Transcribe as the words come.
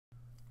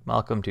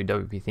Welcome to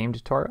WP Theme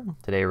Tutorial.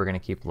 Today we're going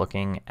to keep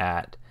looking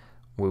at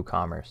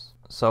WooCommerce.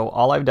 So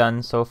all I've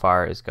done so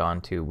far is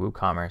gone to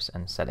WooCommerce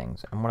and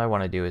settings, and what I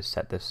want to do is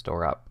set this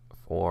store up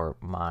for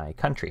my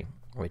country,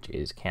 which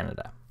is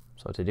Canada.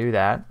 So to do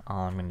that,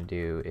 all I'm going to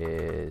do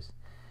is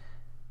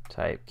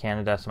type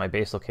Canada. So my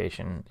base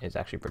location is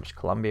actually British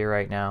Columbia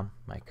right now.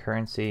 My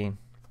currency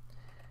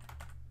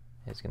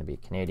is going to be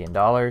Canadian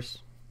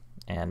dollars.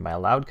 And my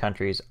allowed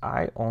countries,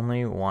 I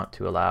only want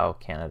to allow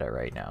Canada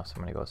right now. So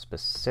I'm going to go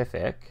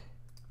specific,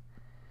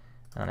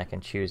 and then I can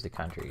choose the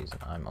countries.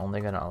 I'm only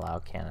going to allow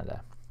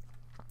Canada.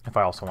 If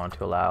I also want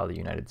to allow the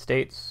United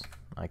States,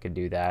 I could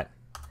do that,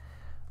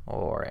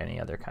 or any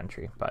other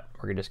country. But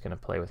we're just going to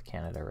play with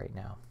Canada right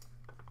now.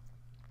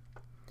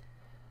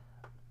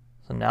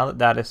 So now that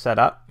that is set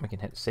up, we can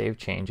hit Save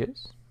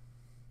Changes.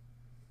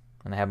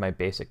 And I have my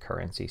basic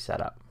currency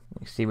set up.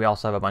 You see we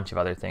also have a bunch of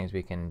other things.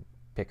 We can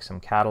pick some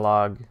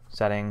catalog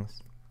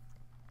settings,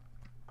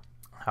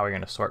 how we're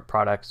going to sort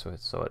products,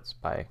 so it's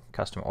by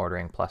custom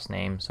ordering plus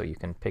name, so you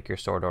can pick your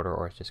sort order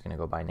or it's just going to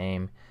go by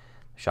name.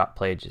 The shop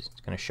page is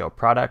going to show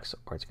products,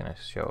 or it's going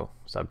to show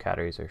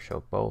subcategories, or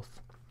show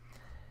both.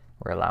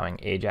 We're allowing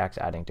Ajax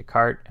adding to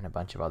cart and a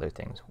bunch of other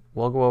things.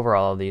 We'll go over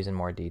all of these in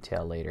more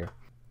detail later,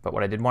 but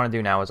what I did want to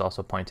do now is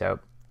also point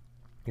out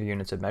your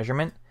units of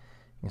measurement.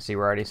 You can see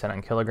we're already set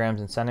on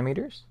kilograms and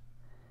centimeters.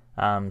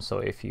 So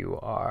if you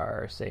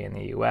are, say, in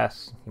the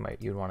US,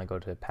 you'd want to go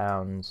to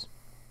pounds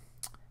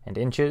and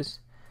inches,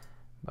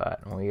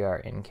 but we are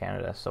in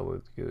Canada, so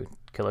we'll do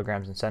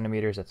kilograms and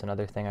centimeters. That's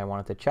another thing I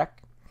wanted to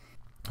check.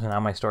 So now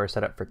my store is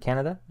set up for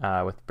Canada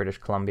with British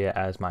Columbia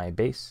as my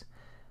base,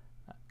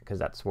 because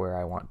that's where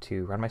I want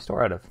to run my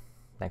store out of.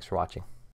 Thanks for watching.